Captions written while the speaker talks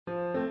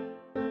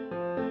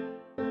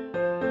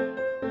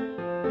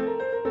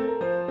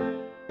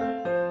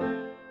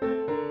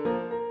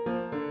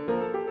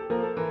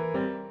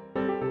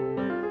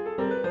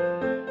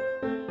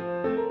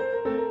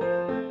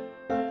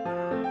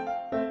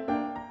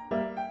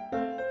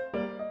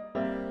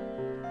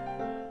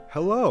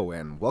Hello,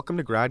 and welcome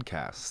to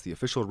GradCast, the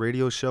official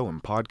radio show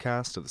and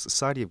podcast of the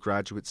Society of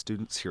Graduate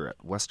Students here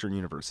at Western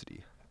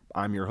University.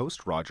 I'm your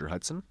host, Roger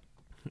Hudson.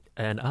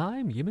 And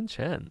I'm Yimin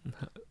Chen,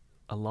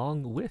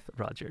 along with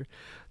Roger.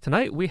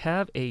 Tonight we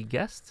have a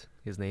guest.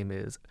 His name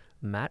is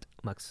Matt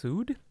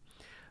Maqsood.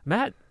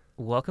 Matt,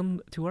 welcome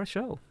to our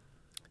show.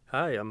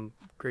 Hi, I'm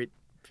great.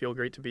 Feel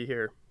great to be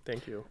here.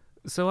 Thank you.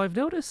 So I've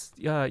noticed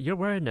you're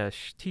wearing a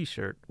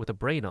t-shirt with a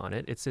brain on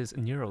it. It says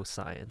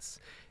neuroscience.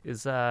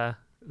 Is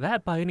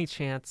that by any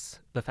chance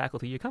the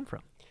faculty you come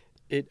from?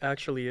 It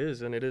actually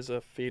is, and it is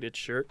a faded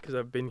shirt because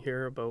I've been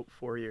here about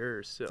 4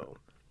 years. So,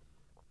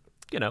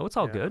 you know, it's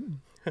all Yeah. good.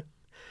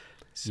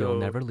 so You'll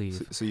never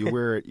leave. So you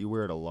wear it. You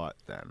wear it a lot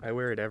then. I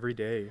wear it every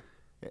day.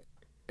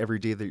 Every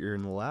day that you're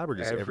in the lab, or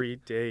just Every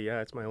day, yeah.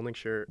 It's my only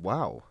shirt.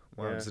 Wow.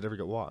 Yeah. Does it ever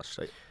get washed?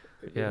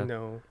 Yeah.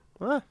 No.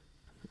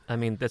 I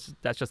mean, that's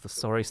just the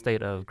sorry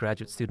state of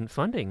graduate student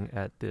funding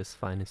at this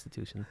fine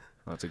institution.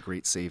 Well, that's a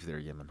great save there,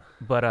 Yimin.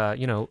 But,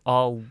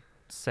 all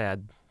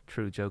sad,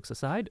 true jokes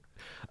aside,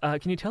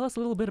 can you tell us a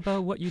little bit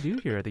about what you do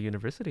here at the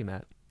university,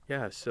 Matt?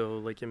 Yeah. So,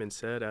 like Yimin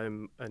said,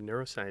 I'm a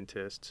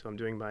neuroscientist. So I'm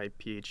doing my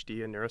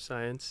PhD in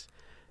neuroscience,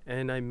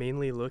 and I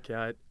mainly look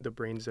at the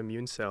brain's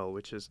immune cell,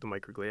 which is the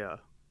microglia.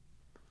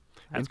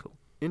 That's cool.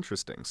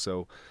 Interesting.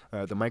 So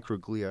the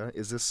microglia,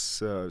 is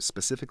this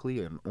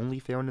specifically and only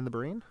found in the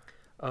brain?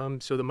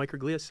 So the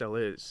microglia cell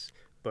is,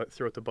 but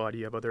throughout the body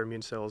you have other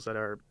immune cells that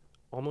are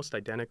almost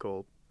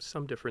identical,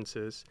 some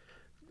differences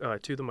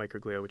to the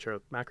microglia, which are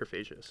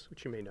macrophages,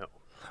 which you may know.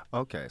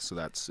 Okay, so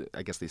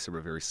I guess they serve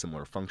a very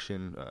similar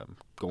function,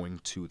 going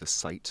to the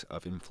site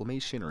of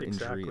inflammation or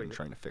injury Exactly. and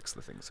trying to fix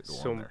the things that go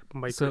So on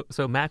there.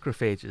 So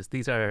macrophages,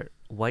 these are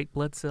white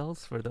blood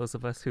cells for those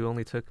of us who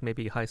only took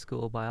maybe high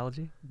school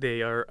biology?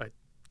 they are a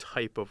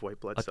type of white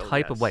blood A cell.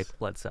 type of yes. white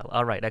blood cell.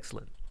 All right,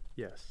 excellent.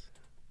 Yes.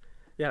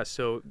 Yeah,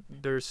 so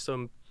there's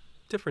some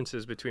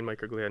differences between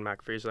microglia and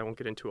macrophages. I won't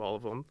get into all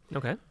of them,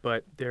 Okay.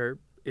 but there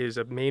is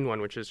a main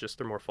one, which is just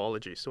their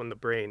morphology. So in the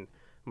brain,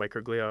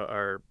 microglia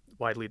are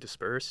widely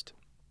dispersed,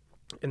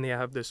 and they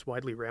have this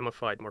widely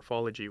ramified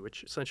morphology,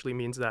 which essentially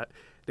means that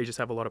they just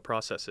have a lot of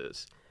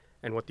processes.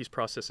 And what these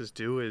processes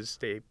do is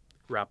they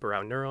wrap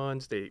around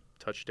neurons, they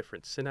touch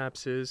different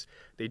synapses,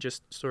 they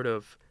just sort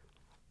of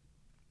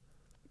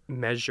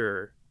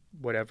measure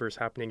whatever's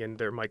happening in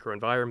their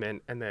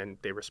microenvironment, and then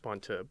they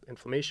respond to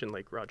inflammation,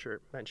 like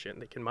Roger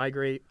mentioned. They can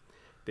migrate,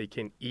 they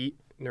can eat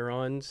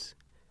neurons,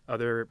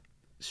 other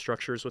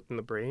structures within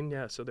the brain.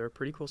 Yeah, so they're a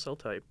pretty cool cell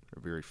type. A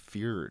very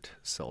feared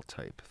cell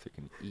type that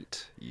can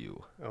eat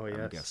you, Oh, I'm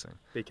yes. guessing.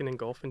 They can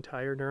engulf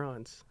entire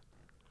neurons.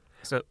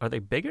 So are they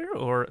bigger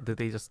or do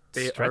they just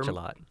They stretch are- a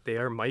lot? They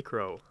are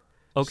micro.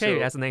 Okay,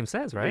 so- as the name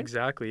says, right?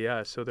 Exactly,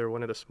 yeah. So they're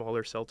one of the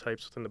smaller cell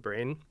types within the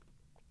brain.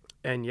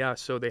 And yeah,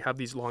 so they have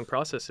these long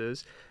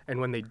processes, and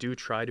when they do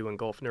try to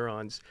engulf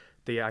neurons,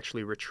 they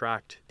actually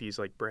retract these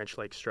like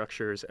branch-like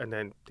structures, and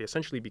then they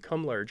essentially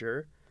become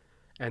larger,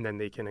 and then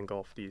they can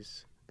engulf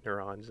these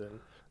neurons and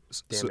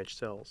So, damage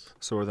cells.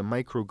 so are the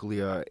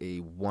microglia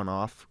a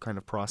one-off kind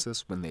of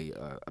process when they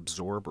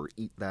absorb or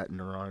eat that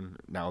neuron?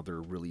 Now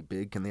they're really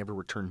big. Can they ever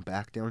return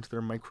back down to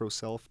their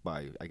microself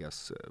by, I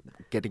guess,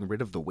 getting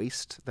rid of the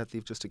waste that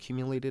they've just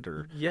accumulated,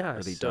 or Yeah,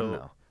 are they so done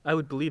now? I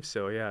would believe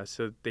so, yeah.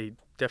 So they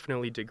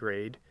definitely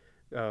degrade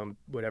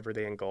whatever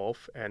they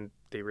engulf, and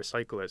they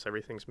recycle it. So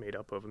everything's made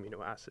up of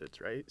amino acids,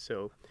 right?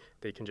 So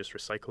they can just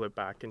recycle it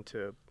back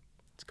into,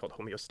 it's called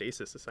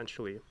homeostasis,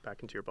 essentially,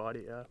 back into your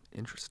body, yeah.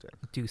 Interesting.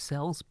 Do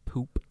cells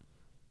poop?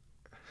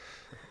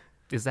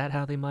 Is that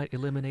how they might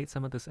eliminate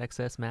some of this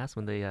excess mass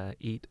when they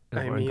eat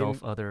I or mean,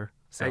 engulf other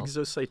cells?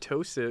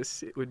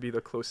 Exocytosis it would be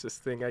the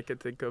closest thing I could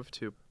think of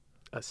to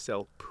a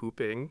cell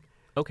pooping.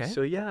 Okay.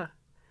 So yeah,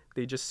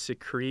 they just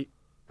secrete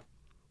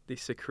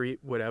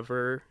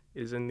whatever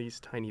is in these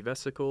tiny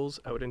vesicles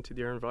out into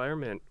their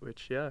environment,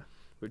 which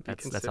would be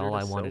that's considered all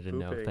I a wanted to cell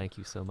know. pooping. Thank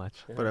you so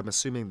much. Yeah. But I'm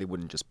assuming they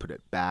wouldn't just put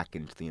it back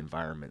into the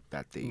environment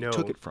that they No.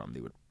 took it from. They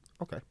would.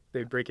 Okay.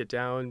 They'd break it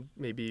down,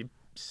 maybe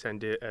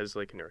send it as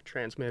like a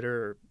neurotransmitter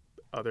or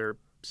other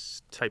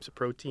types of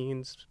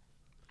proteins.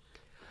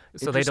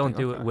 So they don't Interesting,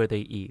 do okay. it where they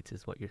eat,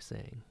 is what you're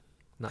saying.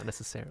 Not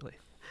necessarily.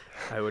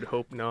 I would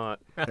hope not.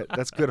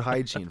 That's good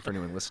hygiene for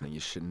anyone listening. You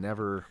should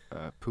never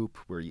poop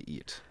where you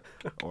eat,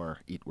 or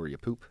eat where you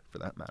poop, for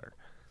that matter.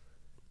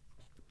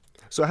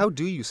 So how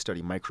do you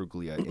study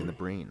microglia in the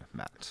brain,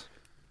 Matt?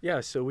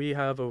 Yeah, so we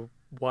have a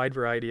wide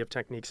variety of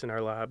techniques in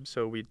our lab.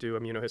 So we do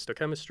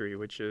immunohistochemistry,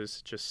 which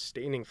is just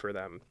staining for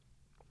them.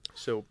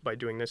 So by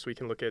doing this, we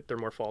can look at their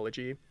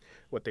morphology,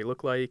 what they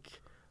look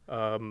like.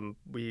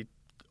 We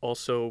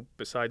also,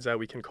 besides that,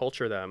 we can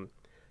culture them.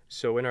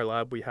 So in our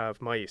lab, we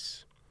have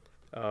mice.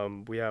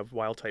 We have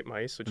wild-type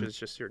mice, which is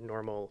just your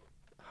normal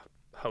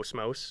house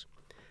mouse.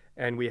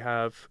 And we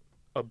have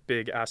a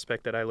big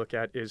aspect that I look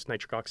at is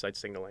nitric oxide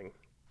signaling.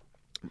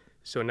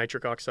 So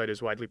nitric oxide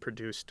is widely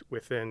produced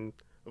within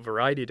a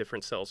variety of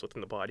different cells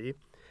within the body,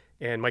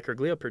 and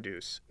microglia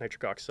produce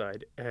nitric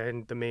oxide.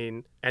 And the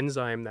main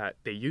enzyme that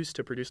they use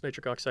to produce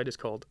nitric oxide is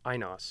called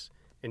INOS,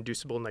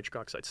 inducible nitric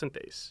oxide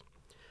synthase.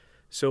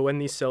 So when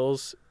these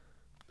cells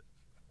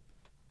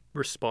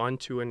respond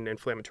to an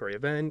inflammatory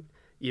event,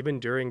 even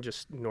during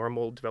just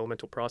normal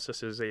developmental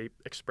processes, they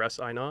express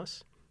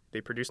iNOS,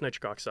 they produce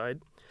nitric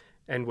oxide.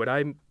 And what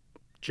I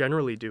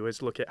generally do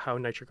is look at how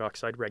nitric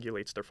oxide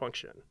regulates their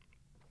function.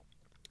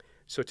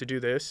 So to do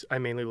this, I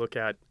mainly look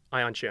at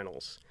ion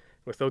channels.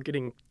 Without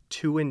getting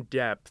too in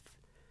depth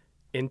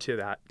into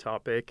that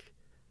topic,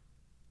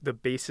 the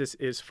basis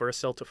is for a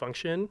cell to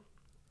function,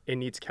 it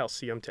needs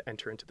calcium to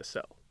enter into the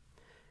cell.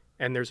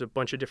 And there's a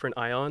bunch of different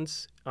ion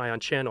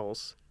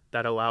channels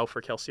that allow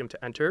for calcium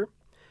to enter.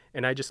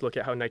 And I just look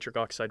at how nitric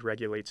oxide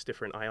regulates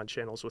different ion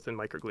channels within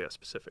microglia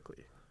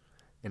specifically.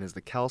 And is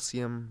the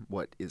calcium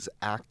what is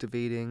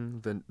activating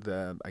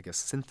the I guess,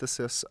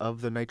 synthesis of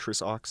the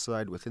nitrous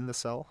oxide within the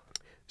cell?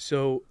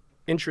 So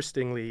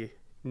interestingly,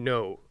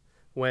 no.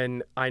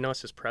 When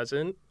iNOS is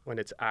present, when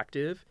it's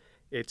active,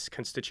 it's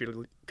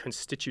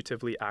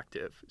constitutively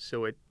active.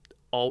 So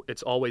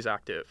it's always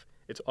active.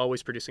 It's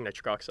always producing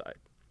nitric oxide.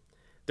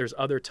 There's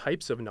other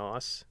types of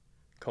NOS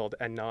called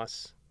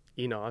nNOS,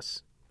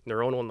 eNOS,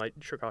 neuronal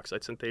nitric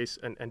oxide synthase,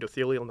 and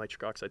endothelial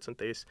nitric oxide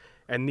synthase,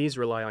 and these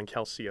rely on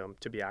calcium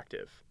to be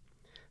active.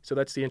 So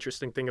that's the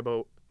interesting thing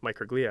about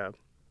microglia.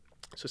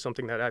 So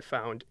something that I've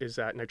found is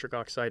that nitric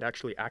oxide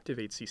actually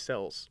activates these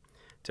cells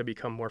to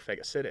become more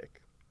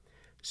phagocytic.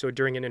 So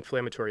during an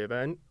inflammatory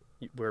event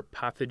where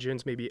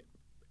pathogens may be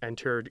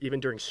entered, even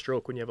during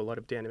stroke when you have a lot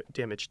of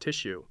damaged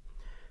tissue,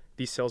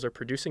 these cells are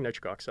producing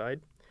nitric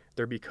oxide,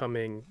 they're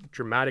becoming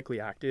dramatically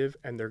active,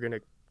 and they're going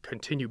to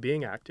continue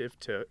being active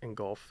to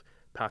engulf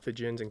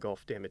pathogens,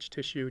 engulf damaged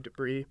tissue,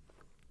 debris.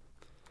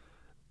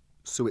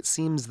 So it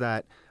seems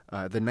that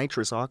the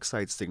nitrous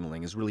oxide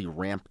signaling is really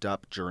ramped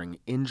up during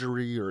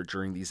injury or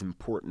during these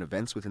important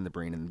events within the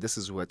brain, and this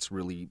is what's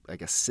really, I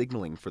guess,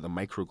 signaling for the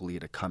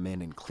microglia to come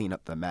in and clean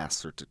up the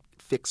mess or to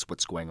fix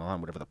what's going on,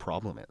 whatever the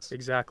problem is.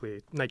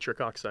 Exactly, nitric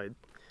oxide.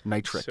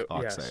 Nitric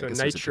oxide. Yeah, so I guess there's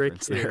a nitric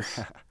difference there.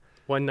 is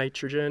one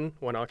nitrogen,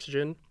 one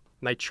oxygen.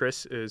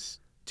 Nitrous is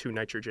two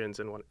nitrogens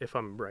and one, if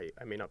I'm right.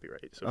 I may not be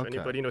right. So if Okay.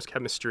 anybody knows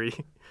chemistry,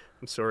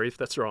 I'm sorry if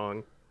that's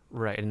wrong.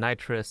 Right, and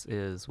nitrous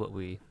is what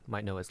we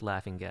might know as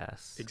laughing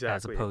gas, as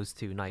Exactly. opposed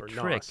to Or nitric,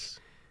 NOS.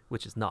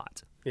 which is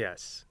not.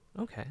 Yes.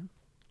 Okay.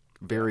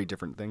 Very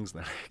different things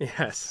then.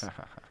 Yes.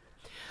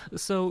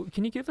 So,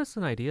 can you give us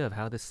an idea of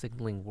how this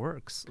signaling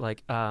works?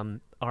 Like, are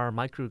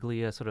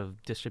microglia sort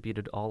of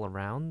distributed all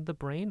around the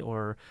brain,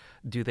 or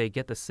do they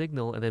get the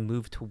signal and then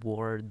move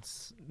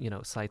towards,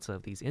 sites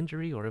of these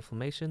injury or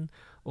inflammation,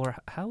 or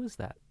how is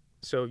that?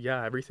 So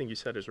yeah, everything you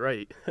said is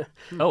right.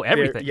 Oh,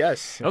 everything.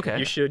 Yes. Okay.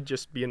 You should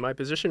just be in my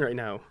position right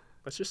now.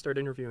 Let's just start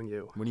interviewing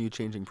you. When are you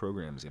changing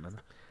programs, Yemen?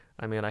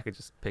 I mean, I could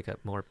just pick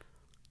up more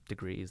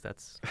degrees.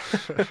 That's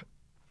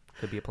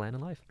could be a plan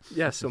in life.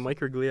 Yeah, so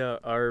microglia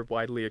are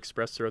widely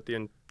expressed throughout the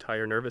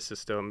entire nervous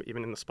system,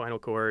 even in the spinal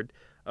cord,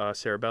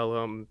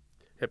 cerebellum,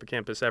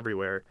 hippocampus,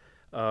 everywhere.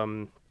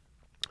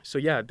 So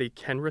yeah, they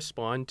can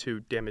respond to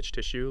damaged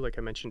tissue, like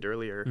I mentioned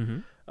earlier.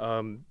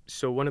 Mm-hmm.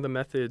 So one of the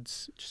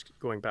methods, just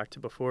going back to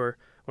before,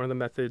 one of the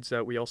methods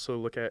that we also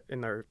look at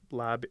in our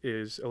lab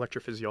is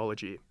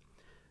electrophysiology.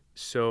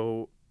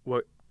 So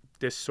what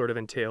this sort of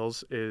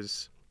entails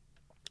is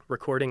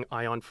recording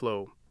ion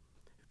flow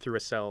through a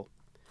cell.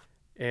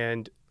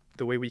 And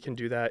the way we can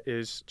do that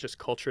is just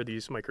culture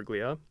these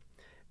microglia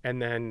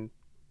and then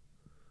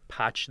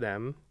patch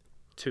them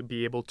to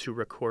be able to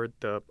record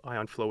the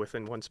ion flow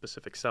within one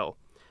specific cell.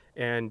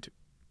 And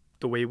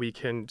the way we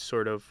can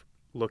sort of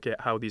look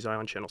at how these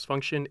ion channels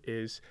function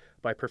is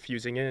by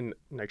perfusing in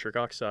nitric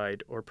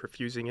oxide or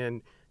perfusing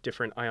in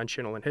different ion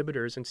channel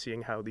inhibitors and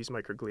seeing how these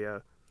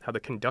microglia, how the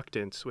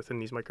conductance within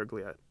these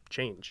microglia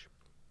change.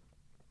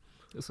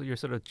 So you're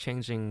sort of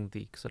changing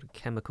the sort of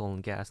chemical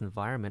and gas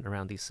environment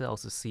around these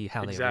cells to see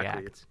how they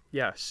Exactly. react.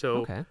 Yeah,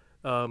 so Okay.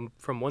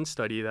 from one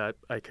study that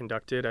I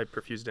conducted, I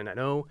perfused in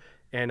NO,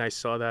 and I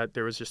saw that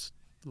there was just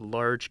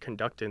large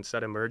conductance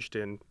that emerged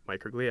in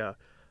microglia.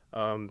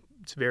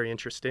 It's very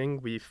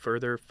interesting. We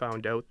further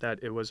found out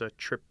that it was a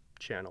TRP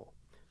channel,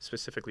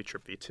 specifically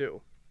TRPV2.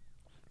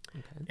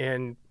 Okay.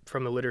 And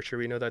from the literature,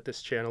 we know that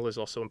this channel is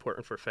also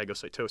important for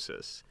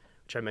phagocytosis,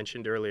 which I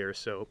mentioned earlier.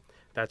 So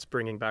that's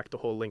bringing back the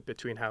whole link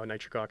between how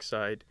nitric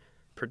oxide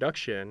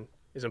production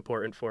is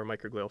important for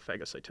microglial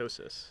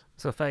phagocytosis.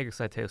 So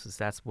phagocytosis,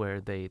 that's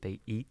where they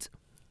eat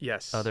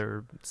Yes.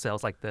 other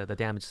cells, like the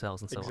damaged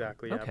cells and so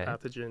Exactly. on. Yeah. Okay.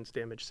 Pathogens,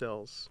 damaged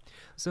cells.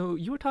 So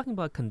you were talking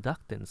about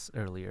conductance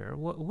earlier.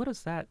 What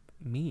does that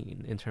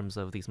mean in terms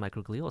of these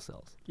microglial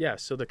cells? Yeah.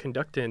 So the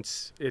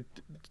conductance,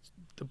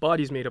 the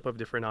body's made up of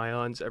different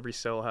ions. Every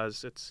cell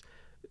has its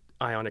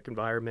ionic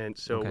environment.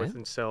 So Okay.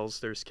 within cells,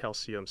 there's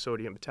calcium,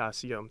 sodium,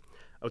 potassium.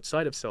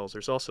 Outside of cells,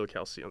 there's also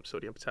calcium,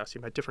 sodium,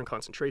 potassium at different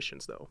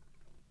concentrations, though.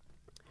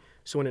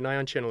 So when an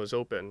ion channel is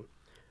open,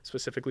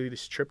 specifically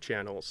these TRP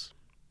channels,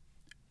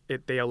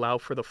 they allow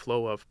for the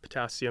flow of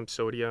potassium,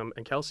 sodium,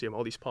 and calcium,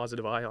 all these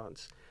positive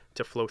ions,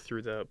 to flow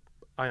through the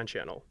ion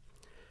channel.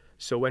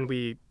 So when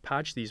we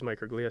patch these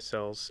microglia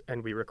cells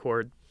and we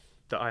record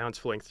the ions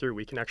flowing through,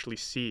 we can actually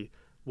see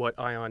what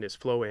ion is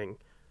flowing,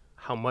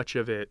 how much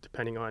of it,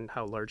 depending on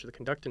how large the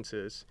conductance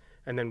is.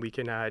 And then we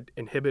can add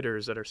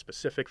inhibitors that are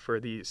specific for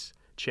these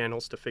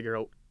channels to figure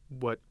out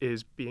what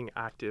is being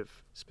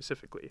active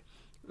specifically.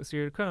 So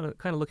you're kind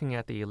of looking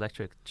at the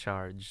electric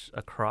charge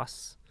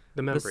across The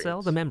the membranes.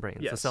 cell, the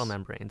membranes, the cell Yes.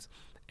 membranes.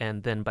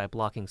 And then by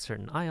blocking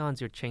certain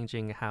ions, you're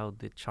changing how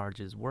the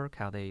charges work,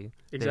 how they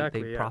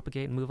Exactly, yeah.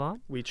 propagate and move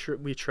on. We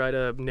try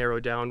to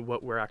narrow down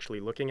what we're actually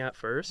looking at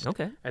first,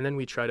 Okay. and then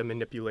we try to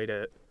manipulate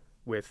it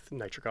with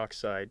nitric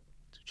oxide,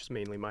 which is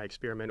mainly my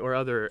experiment, or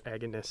other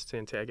agonists,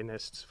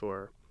 antagonists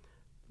for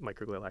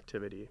microglial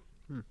activity.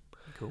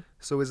 Cool.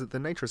 So is it the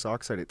nitrous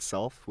oxide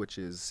itself which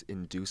is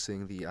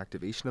inducing the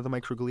activation of the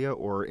microglia,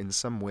 or in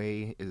some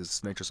way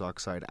is nitrous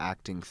oxide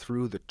acting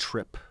through the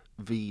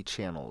TRPV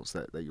channels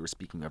that you were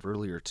speaking of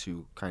earlier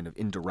to kind of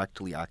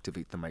indirectly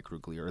activate the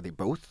microglia? Are they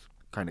both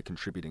kind of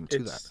contributing to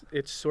that?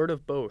 It's sort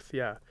of both,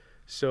 yeah.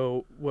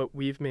 So what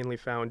we've mainly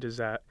found is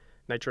that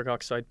nitric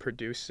oxide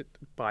produced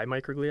by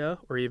microglia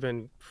or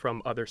even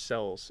from other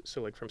cells,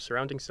 so like from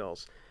surrounding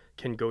cells,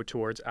 can go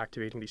towards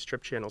activating these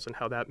TRP channels. And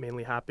how that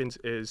mainly happens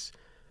is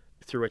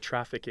through a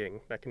trafficking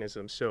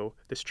mechanism. So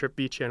this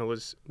TRPV channel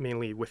is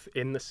mainly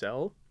within the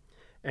cell,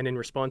 and in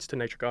response to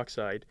nitric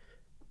oxide,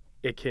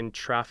 it can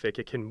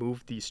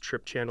move these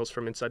TRP channels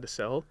from inside the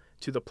cell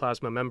to the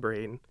plasma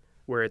membrane,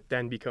 where it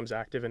then becomes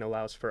active and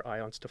allows for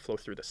ions to flow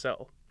through the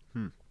cell.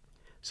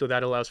 So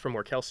that allows for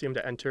more calcium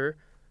to enter,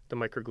 the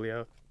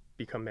microglia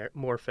become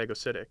more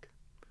phagocytic,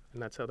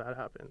 and that's how that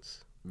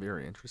happens.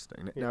 Very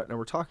interesting. Yeah. Now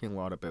we're talking a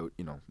lot about,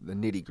 the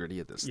nitty-gritty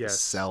of this, the Yes.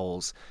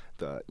 cells,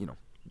 the,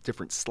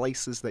 different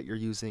slices that you're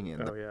using,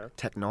 and Oh, yeah.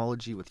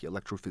 technology with the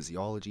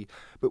electrophysiology.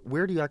 But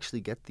where do you actually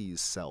get these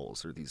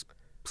cells or these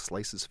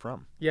slices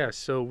from? Yeah,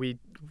 so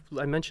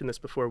I mentioned this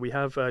before. We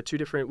have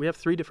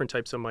three different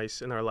types of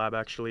mice in our lab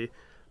actually.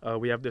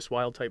 We have this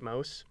wild type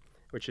mouse,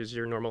 which is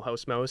your normal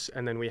house mouse,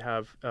 and then we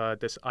have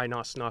this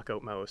iNOS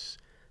knockout mouse.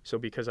 So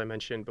because I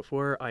mentioned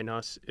before,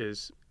 iNOS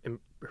is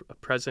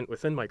present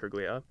within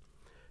microglia,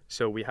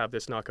 so we have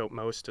this knockout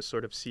mouse to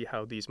sort of see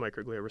how these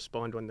microglia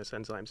respond when this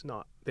enzyme's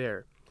not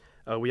there.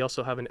 We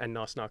also have an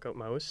nNOS knockout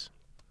mouse.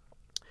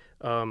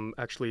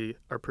 Actually,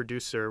 our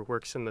producer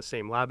works in the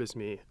same lab as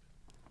me.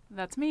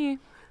 That's me.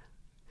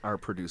 Our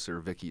producer,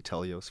 Vicky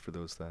Telios, for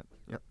those that...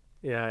 Yep.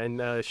 Yeah,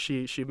 and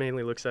she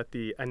mainly looks at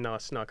the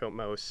nNOS knockout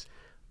mouse.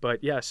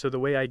 But yeah, so the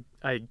way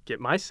I get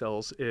my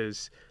cells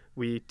is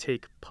we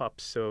take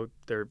pups, so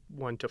they're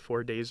 1 to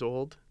 4 days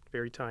old,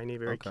 very tiny,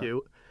 very Okay.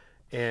 cute.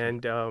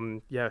 And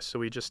so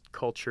we just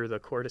culture the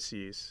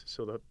cortices,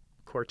 so the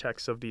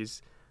cortex of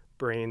these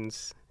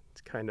brains.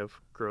 It's kind of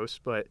gross,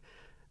 but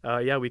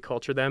we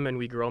culture them and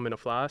we grow them in a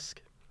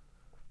flask.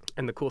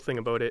 And the cool thing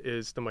about it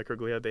is the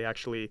microglia, they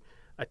actually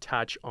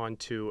attach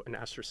onto an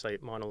astrocyte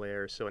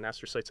monolayer. So an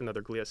astrocyte's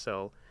another glia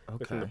cell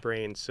within the Okay.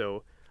 brain.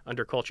 So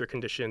under culture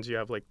conditions, you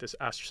have like this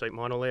astrocyte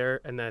monolayer,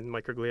 and then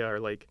microglia are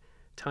like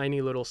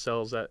tiny little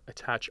cells that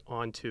attach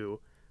onto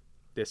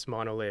this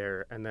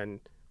monolayer, and then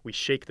we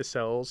shake the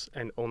cells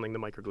and only the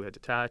microglia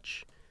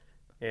detach.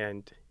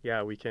 And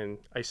yeah, we can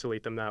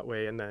isolate them that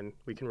way, and then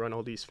we can run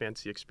all these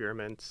fancy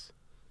experiments.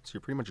 So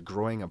you're pretty much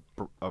growing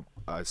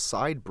a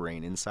side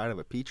brain inside of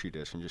a petri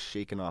dish and just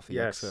shaking off the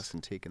Yes. excess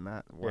and taking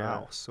that.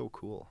 Wow, Yeah. so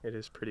cool. It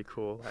is pretty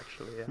cool,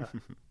 actually, yeah.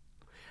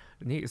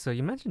 Neat. So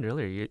you mentioned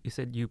earlier, you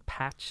said you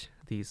patch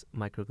these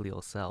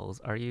microglial cells.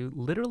 Are you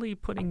literally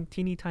putting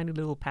teeny tiny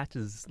little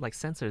patches like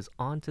sensors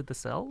onto the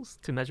cells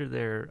to measure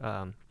their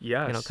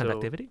Yeah, so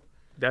conductivity?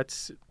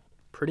 that's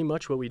pretty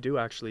much what we do,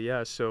 actually,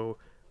 yeah. So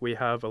we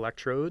have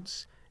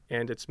electrodes,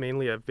 and it's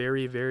mainly a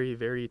very, very,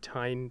 very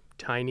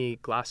tiny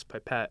glass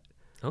pipette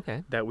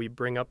Okay. that we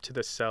bring up to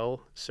the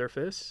cell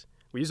surface.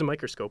 We use a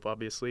microscope,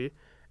 obviously,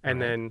 and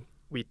Right. then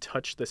we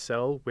touch the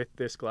cell with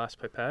this glass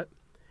pipette,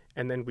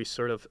 and then we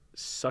sort of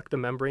suck the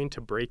membrane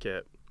to break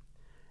it.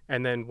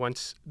 And then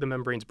once the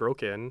membrane's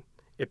broken,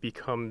 it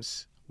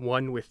becomes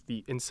one with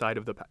the inside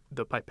of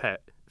the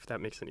pipette, if that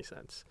makes any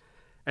sense.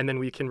 And then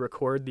we can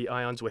record the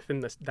ions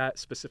within that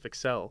specific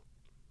cell.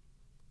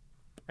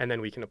 And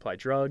then we can apply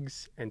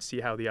drugs and see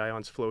how the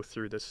ions flow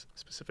through this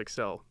specific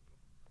cell.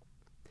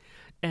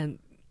 And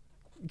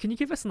can you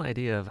give us an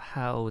idea of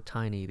how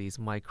tiny these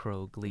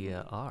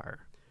microglia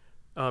are?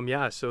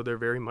 Yeah, so they're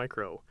very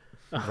micro.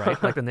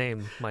 Right, like the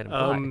name might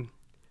imply.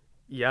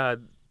 Yeah,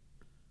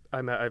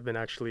 I've been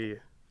actually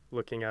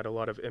looking at a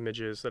lot of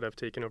images that I've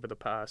taken over the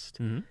past,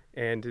 Mhm.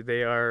 and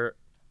they are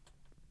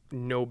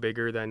no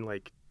bigger than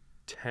like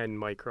 10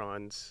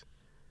 microns.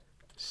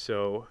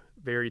 So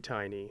very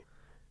tiny,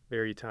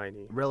 very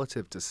tiny.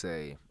 Relative to,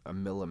 say, a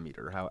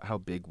millimeter, how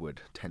big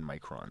would 10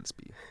 microns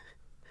be?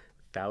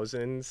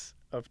 Thousands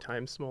of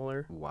times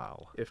smaller,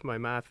 Wow. if my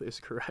math is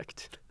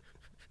correct.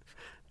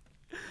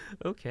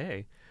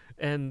 Okay.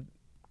 And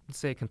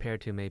say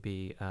compared to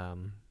maybe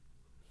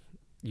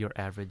your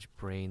average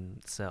brain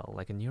cell,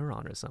 like a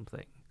neuron or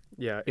something,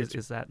 Yeah,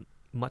 is that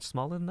much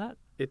smaller than that?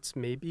 it's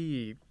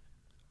maybe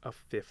a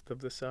fifth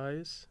of the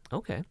size.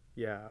 Okay.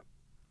 Yeah,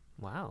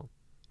 Wow.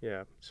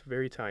 yeah, it's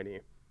very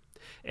tiny.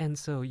 And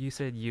so you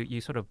said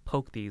you sort of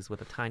poke these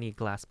with a tiny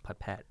glass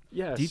pipette.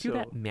 Yeah. Do you do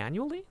that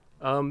manually?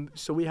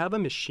 So we have a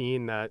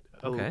machine that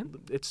Okay.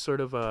 it's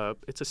sort of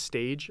it's a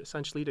stage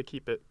essentially to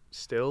keep it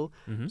still.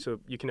 Mm-hmm. So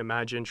you can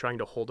imagine trying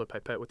to hold a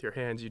pipette with your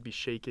hands, you'd be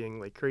shaking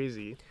like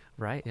crazy.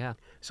 Right, yeah.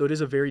 So it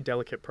is a very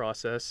delicate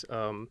process.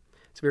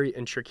 It's very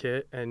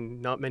intricate,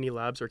 and not many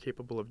labs are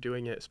capable of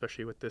doing it,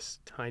 especially with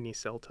this tiny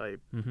cell type.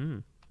 Mm-hmm.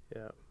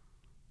 Yeah.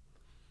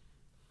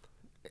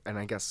 And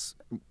I guess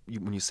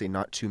when you say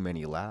not too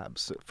many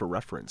labs, for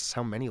reference,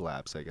 how many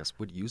labs, I guess,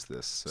 would use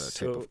this type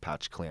So- of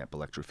patch clamp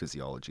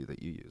electrophysiology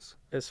that you use?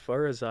 As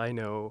far as I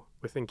know,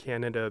 within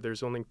Canada,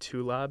 there's only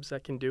 2 labs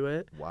that can do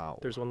it. Wow.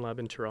 There's one lab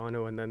in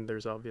Toronto, and then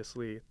there's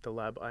obviously the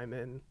lab I'm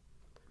in.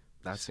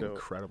 That's so-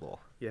 incredible.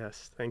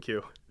 Yes, thank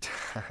you.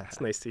 It's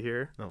nice to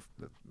hear. No,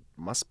 it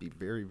must be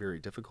very, very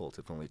difficult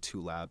if only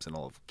 2 labs in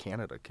all of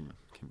Canada can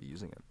be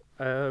using it.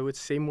 I would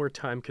say more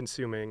time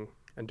consuming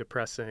and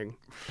depressing.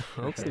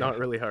 It's not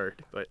really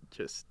hard, but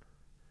just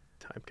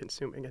time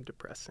consuming and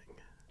depressing.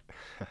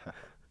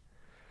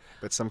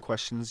 But some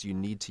questions you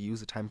need to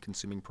use a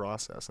time-consuming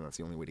process, and that's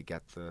the only way to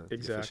get the efficient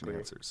Exactly.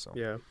 answers. So.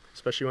 Yeah,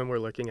 especially when we're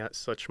looking at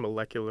such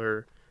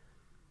molecular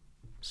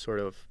sort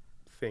of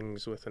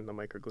things within the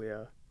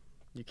microglia.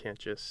 You can't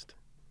just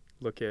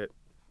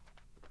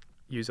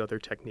use other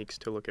techniques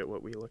to look at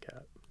what we look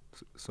at.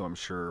 So I'm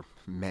sure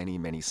many,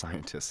 many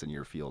scientists in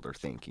your field are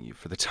thanking you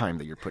for the time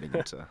that you're putting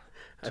into.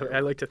 I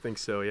like to think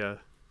so, yeah.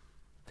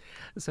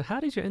 So how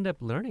did you end up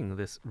learning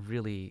this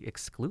really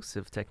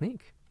exclusive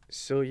technique?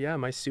 So yeah,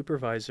 my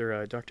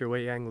supervisor, Dr.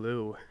 Wei Yang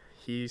Liu,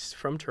 he's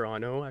from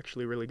Toronto,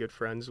 actually really good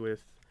friends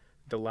with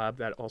the lab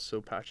that also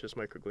patches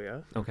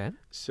microglia. Okay.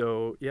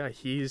 So yeah,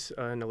 he's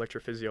an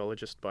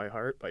electrophysiologist by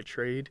heart, by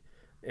trade.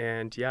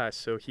 And yeah,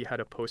 so he had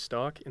a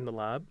postdoc in the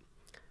lab.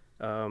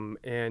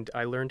 And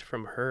I learned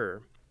from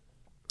her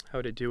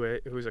how to do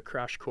it. It was a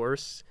crash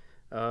course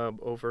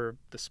over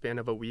the span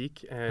of a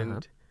week.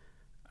 And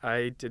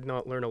I did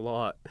not learn a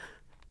lot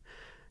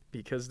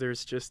because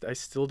I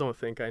still don't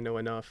think I know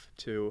enough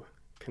to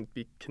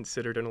be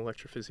considered an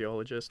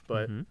electrophysiologist,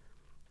 but Mhm.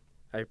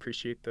 I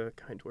appreciate the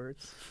kind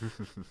words.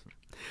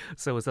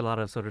 So was it a lot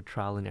of sort of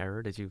trial and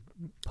error? Did you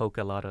poke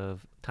a lot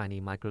of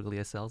tiny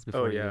microglia cells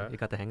before yeah. you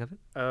got the hang of it?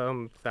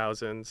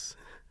 Thousands.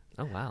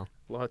 Oh, wow.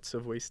 Lots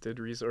of wasted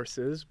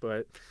resources,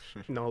 but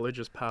knowledge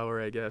is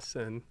power, I guess,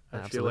 and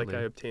I feel like Absolutely.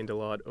 I obtained a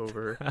lot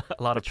over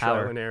A lot the of trial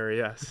power. and error,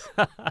 yes.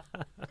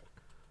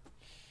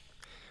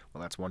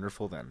 Well, that's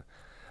wonderful then.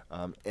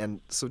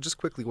 And so just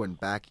quickly going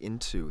back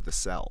into the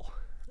cell,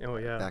 Oh,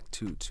 yeah. back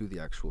to the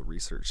actual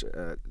research,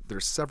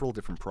 there's several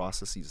different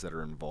processes that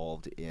are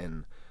involved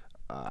in,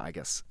 I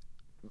guess,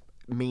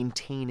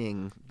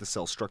 maintaining the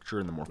cell structure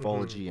and the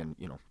morphology and,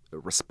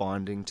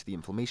 responding to the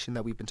inflammation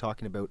that we've been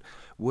talking about.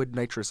 Would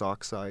nitrous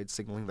oxide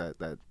signaling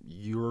that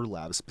your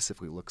lab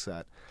specifically looks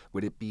at,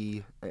 would it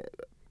be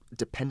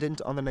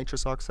dependent on the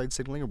nitrous oxide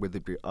signaling, or would there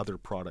be other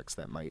products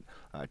that might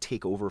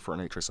take over for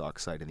nitrous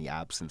oxide in the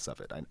absence of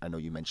it? I know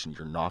you mentioned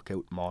your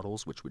knockout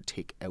models, which would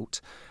take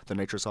out the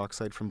nitrous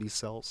oxide from these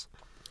cells.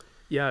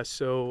 Yeah,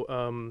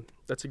 so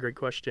that's a great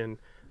question.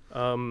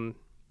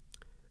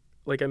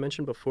 Like I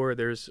mentioned before,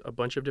 there's a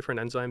bunch of different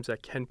enzymes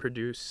that can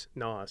produce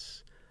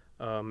NOS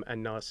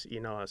and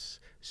NOS-eNOS.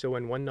 So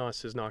when one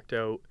NOS is knocked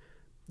out,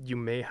 you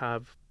may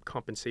have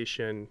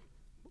compensation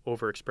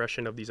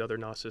overexpression of these other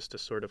NOSes to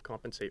sort of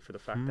compensate for the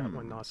fact that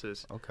one NOS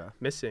is Okay.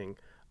 missing.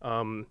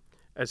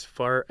 As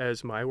far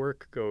as my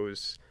work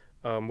goes,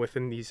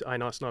 within these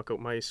iNOS knockout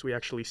mice, we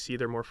actually see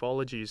their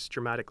morphologies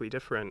dramatically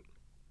different.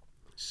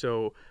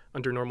 So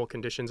under normal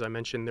conditions, I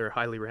mentioned they're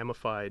highly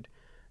ramified,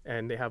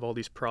 and they have all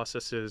these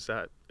processes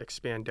that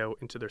expand out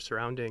into their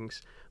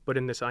surroundings. But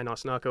in this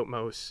iNOS knockout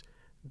mouse,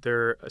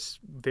 they're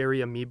very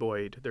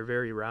amoeboid. They're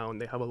very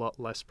round. They have a lot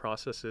less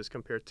processes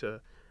compared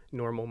to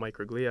normal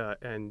microglia,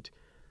 and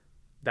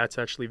that's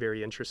actually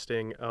very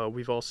interesting.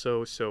 We've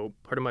also, so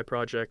part of my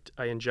project,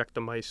 I inject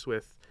the mice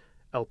with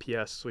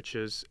LPS, which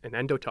is an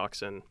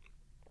endotoxin.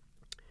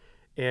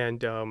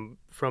 And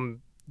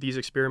from these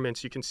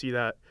experiments, you can see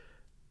that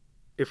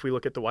if we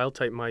look at the wild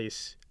type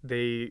mice,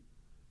 they,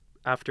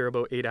 after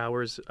about 8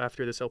 hours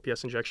after this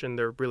LPS injection,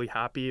 they're really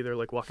happy. They're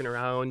like walking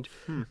around.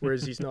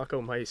 Whereas these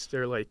knockout mice,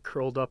 they're like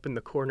curled up in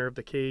the corner of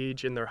the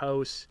cage in their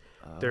house.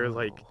 They're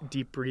like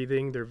deep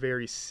breathing. They're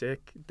very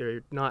sick.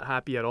 They're not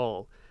happy at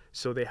all.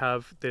 So they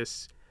have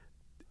this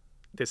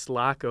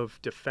lack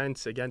of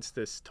defense against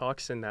this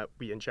toxin that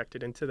we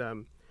injected into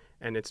them.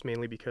 And it's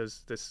mainly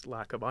because this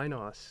lack of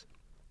iNOS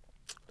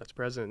that's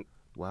present.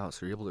 Wow,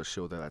 so you're able to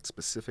show that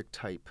specific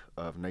type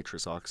of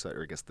nitrous oxide,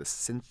 or I guess the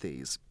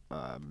synthase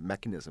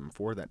mechanism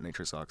for that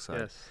nitrous oxide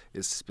Yes.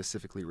 is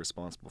specifically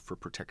responsible for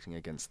protecting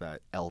against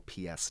that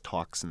LPS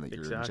toxin that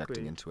you're injecting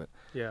Exactly. into it.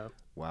 Yeah.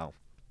 Wow.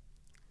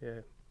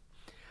 Yeah.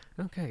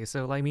 Okay,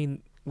 so I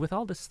mean, with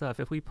all this stuff,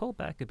 if we pull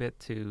back a bit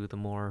to the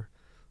more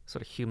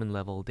sort of human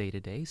level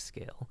day-to-day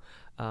scale,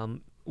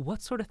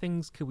 what sort of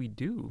things could we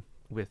do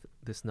with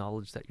this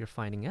knowledge that you're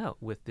finding out,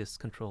 with this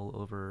control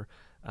over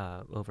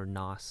over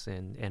NOS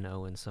and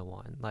NO and so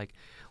on. Like,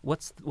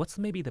 what's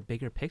maybe the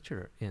bigger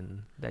picture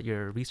in that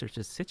your research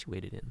is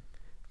situated in?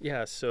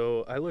 Yeah,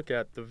 so I look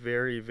at the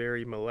very,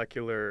 very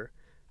molecular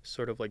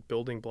sort of like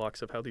building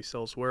blocks of how these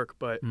cells work,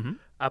 but Mm-hmm.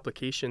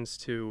 applications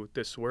to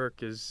this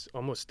work is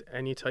almost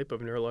any type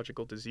of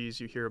neurological disease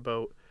you hear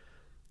about.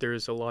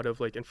 There's a lot of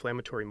like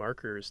inflammatory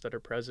markers that are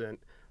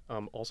present,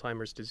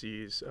 Alzheimer's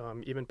disease,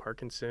 even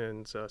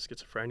Parkinson's,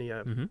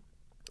 schizophrenia. Mm-hmm.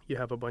 You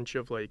have a bunch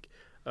of like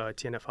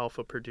TNF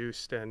alpha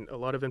produced and a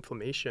lot of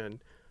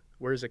inflammation.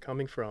 Where is it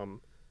coming from?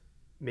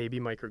 Maybe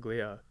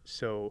microglia.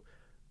 So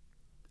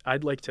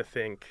I'd like to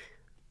think,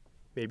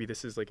 maybe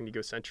this is like an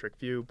egocentric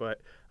view,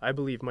 but I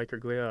believe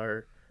microglia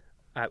are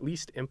at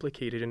least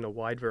implicated in a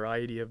wide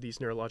variety of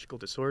these neurological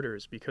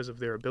disorders because of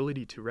their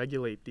ability to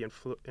regulate the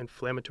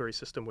inflammatory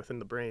system within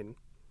the brain.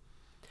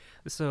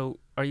 So,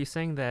 are you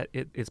saying that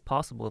it is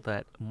possible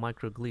that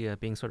microglia,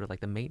 being sort of like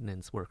the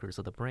maintenance workers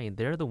of the brain,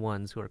 they're the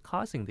ones who are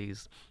causing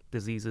these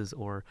diseases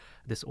or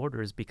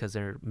disorders because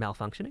they're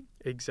malfunctioning?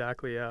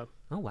 Exactly, yeah.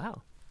 Oh,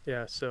 wow.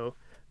 Yeah, so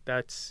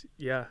that's,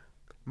 yeah.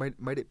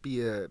 Might it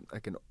be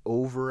like an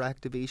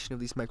overactivation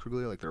of these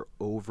microglia, like they're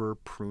over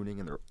pruning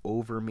and they're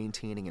over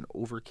maintaining and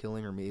over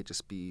killing, or may it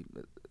just be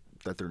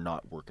that they're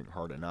not working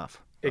hard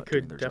enough? It doing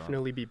could their job?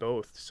 definitely be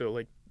both. So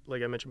like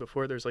I mentioned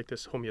before, there's like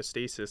this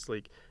homeostasis,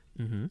 like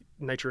Mm-hmm.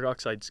 nitric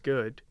oxide's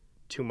good,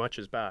 too much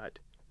is bad.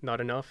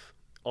 Not enough,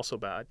 also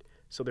bad.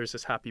 So there's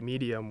this happy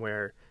medium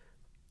where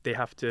they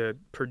have to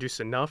produce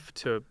enough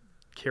to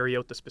carry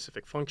out the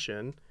specific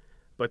function,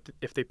 but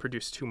if they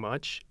produce too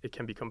much, it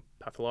can become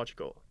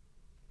pathological.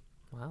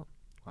 Wow.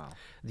 Wow.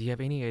 Do you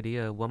have any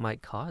idea what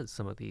might cause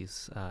some of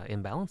these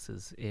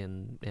imbalances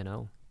in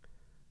NO?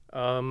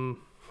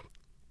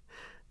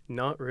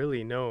 Not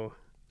really, no.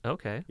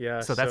 Okay.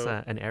 Yeah, So that's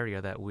so- an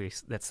area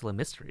that's still a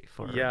mystery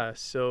for. Yeah,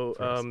 so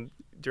for us.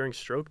 during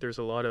stroke, there's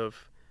a lot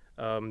of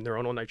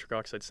neuronal nitric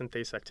oxide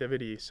synthase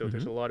activity. So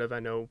there's Mhm. a lot of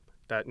NO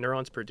that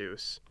neurons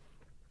produce.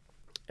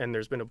 And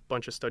there's been a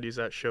bunch of studies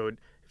that showed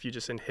if you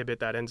just inhibit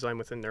that enzyme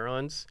within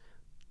neurons,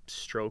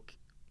 stroke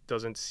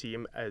doesn't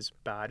seem as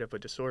bad of a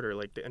disorder.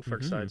 Like the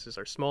infarct Mhm. sizes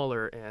are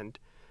smaller and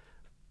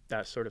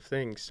that sort of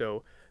thing.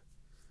 So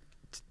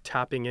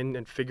tapping in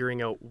and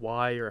figuring out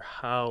why or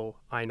how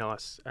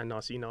iNOS and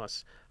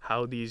NOS-eNOS,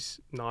 how these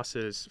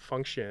NOSes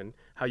function,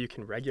 how you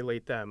can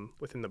regulate them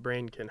within the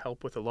brain can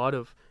help with a lot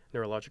of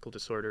neurological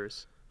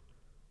disorders.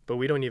 But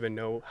we don't even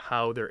know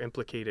how they're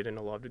implicated in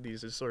a lot of these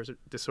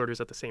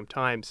disorders at the same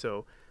time.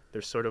 So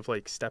there's sort of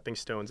like stepping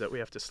stones that we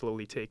have to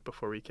slowly take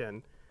before we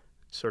can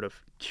sort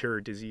of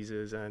cure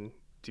diseases and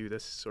do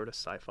this sort of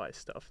sci-fi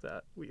stuff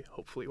that we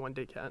hopefully one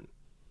day can.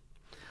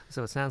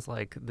 So it sounds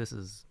like this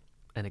is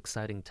an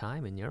exciting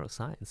time in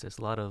neuroscience. There's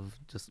a lot of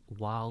just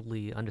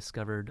wildly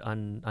undiscovered,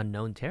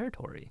 unknown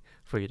territory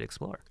for you to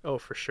explore. Oh,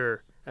 for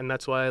sure. And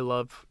that's why I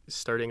love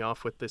starting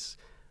off with this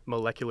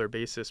molecular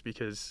basis,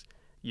 because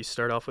you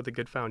start off with a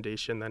good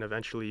foundation, then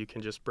eventually you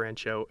can just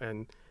branch out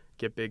and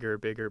get bigger,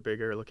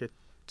 look at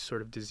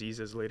sort of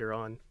diseases later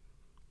on.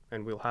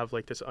 And we'll have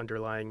like this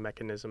underlying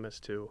mechanism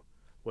as to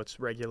what's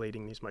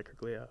regulating these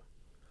microglia.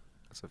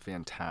 That's a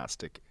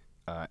fantastic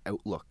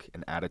outlook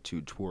and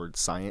attitude towards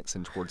science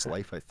and towards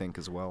life, I think,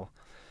 as well.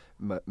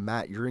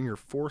 Matt, you're in your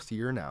 4th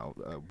year now.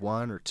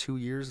 1 or 2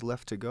 years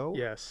left to go?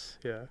 Yes,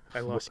 yeah.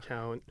 I lost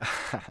count.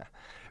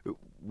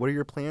 What are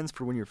your plans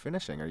for when you're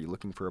finishing? Are you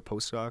looking for a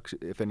postdoc?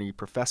 If any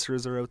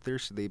professors are out there,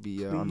 should they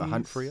be on the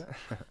hunt for you?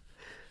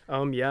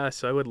 Yeah,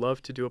 so I would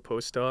love to do a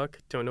postdoc.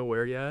 Don't know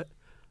where yet.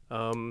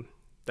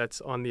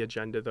 That's on the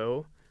agenda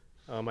though.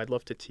 I'd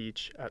love to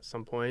teach at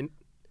some point.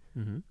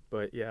 Mm-hmm.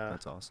 But yeah,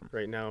 That's awesome.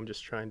 right now I'm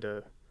just trying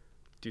to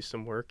do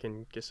some work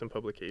and get some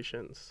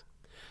publications.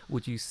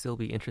 Would you still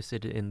be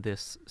interested in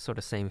this sort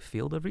of same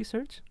field of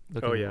research?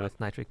 Looking Oh, yeah. with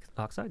nitric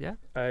oxide, yeah?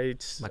 I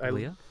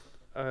Microglia?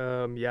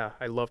 yeah,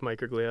 I love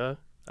microglia.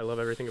 I love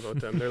everything about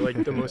them. They're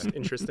like the most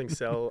interesting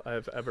cell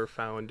I've ever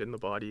found in the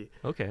body.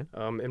 Okay.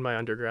 In my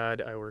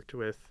undergrad, I worked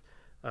with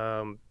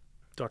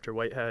Dr.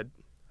 Whitehead.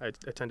 I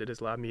attended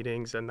his lab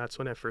meetings, and that's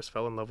when I first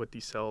fell in love with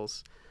these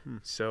cells.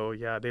 So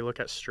yeah, they look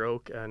at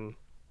stroke and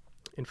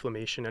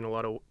inflammation and a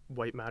lot of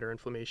white matter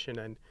inflammation,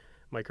 and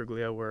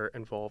microglia were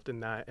involved in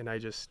that. And I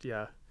just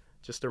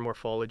their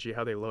morphology,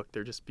 how they look,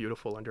 they're just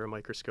beautiful under a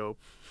microscope.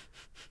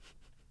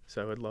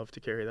 So I would love to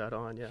carry that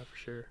on, yeah, for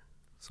sure.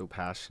 So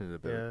passionate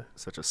about Yeah.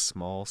 such a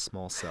small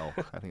cell.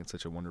 I think it's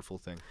such a wonderful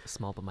thing.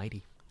 Small but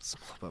mighty,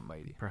 Small but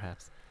mighty.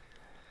 perhaps.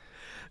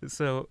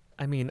 So,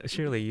 I mean,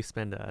 surely you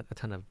spend a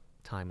ton of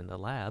time in the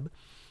lab.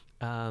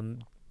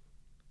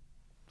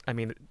 I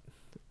mean,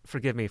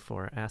 forgive me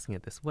for asking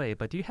it this way,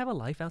 but do you have a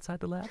life outside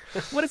the lab?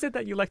 What is it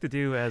that you like to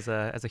do as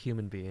a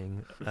human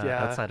being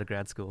Yeah. outside of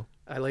grad school?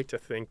 I like to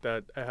think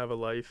that I have a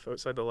life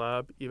outside the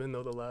lab, even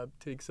though the lab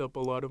takes up a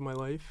lot of my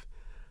life.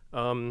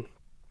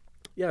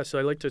 Yeah, so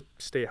I like to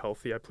stay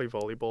healthy. I play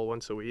volleyball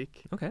once a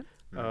week. Okay.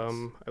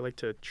 I like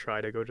to try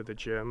to go to the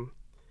gym.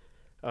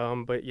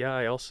 But yeah,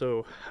 I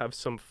also have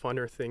some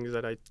funner things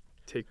that I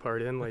take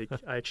part in. Like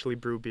I actually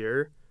brew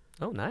beer.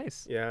 Oh,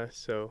 nice. Yeah,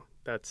 so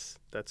that's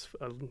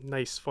a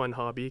nice, fun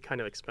hobby.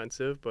 Kind of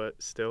expensive,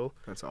 but still.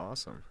 That's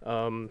awesome.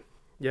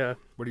 Yeah.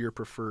 What are your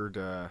preferred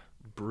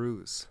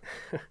brews?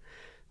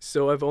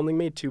 So I've only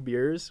made 2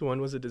 beers. One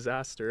was a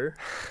disaster.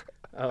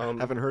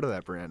 Haven't heard of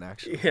that brand,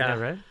 actually. Yeah.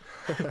 right?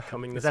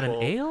 Coming Is this that an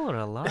fall. ale or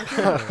a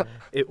lager? or-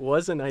 It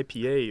was an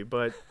IPA,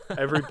 but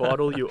every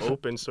bottle you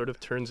open sort of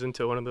turns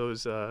into one of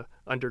those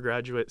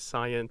undergraduate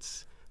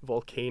science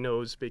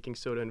volcanoes, baking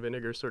soda and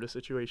vinegar sort of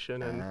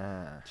situation, and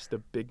just a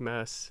big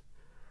mess.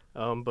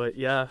 But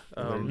yeah.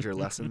 You learned your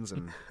lessons,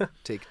 and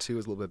take 2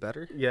 is a little bit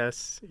better.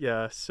 Yes,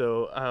 yeah.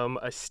 So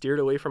I steered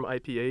away from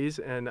IPAs,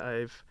 and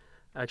I've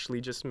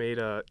actually just made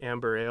a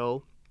amber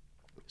ale.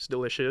 It's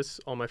delicious.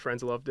 All my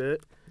friends loved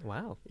it.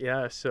 Wow.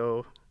 Yeah,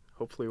 so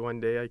hopefully one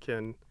day I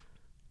can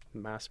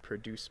mass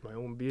produce my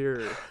own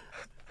beer.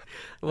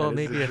 Well, That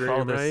is maybe the if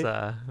all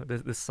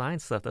dream, this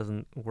science stuff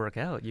doesn't work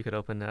out, you could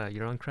open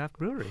your own craft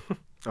brewery.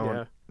 Oh,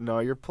 Yeah. no,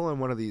 you're pulling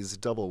one of these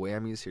double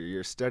whammies here.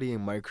 You're studying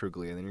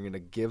microglia, and then you're going to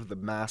give the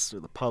mass or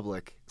the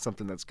public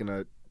something that's going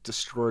to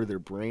destroy their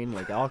brain,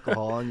 like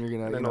alcohol, and you're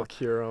going And to, then I'll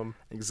cure them.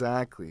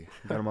 exactly.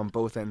 Got them on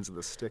both ends of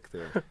the stick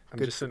there. I'm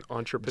Good just an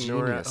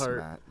entrepreneur Genius, at heart.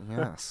 Matt.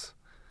 Yes.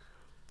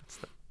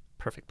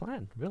 Perfect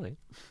plan, really.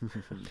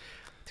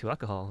 To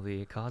alcohol,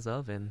 the cause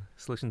of and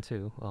solution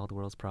to all the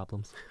world's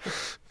problems.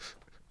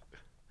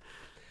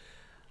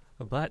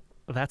 But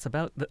that's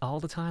about all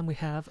the time we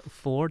have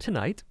for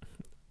tonight.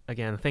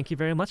 Again, thank you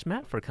very much,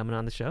 Matt, for coming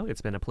on the show.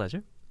 It's been a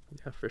pleasure.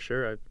 Yeah, for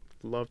sure. I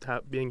loved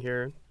being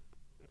here.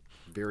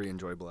 Very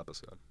enjoyable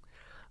episode.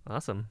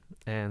 Awesome.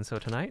 And so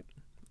tonight,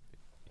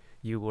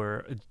 you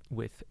were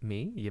with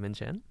me, Yimin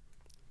Chen,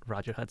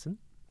 Roger Hudson,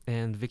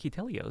 and Vicky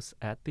Telios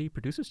at the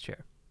producer's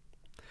chair.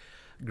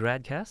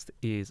 GradCast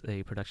is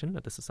a production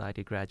of the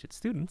Society of Graduate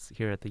Students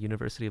here at the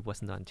University of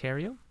Western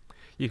Ontario.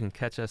 You can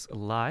catch us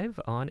live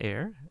on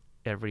air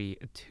every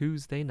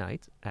Tuesday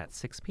night at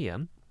 6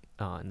 p.m.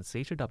 on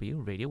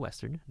CHRW Radio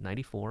Western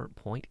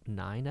 94.9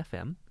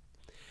 FM.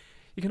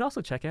 You can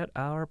also check out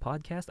our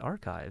podcast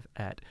archive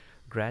at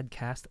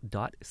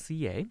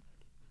gradcast.ca.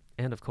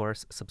 And of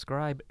course,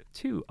 subscribe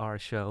to our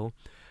show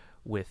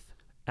with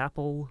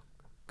Apple,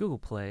 Google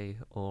Play,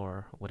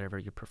 or whatever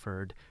your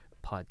preferred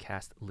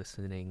podcast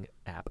listening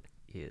app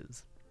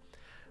is.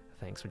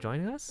 Thanks for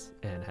joining us,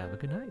 and have a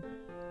good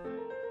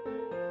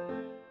night.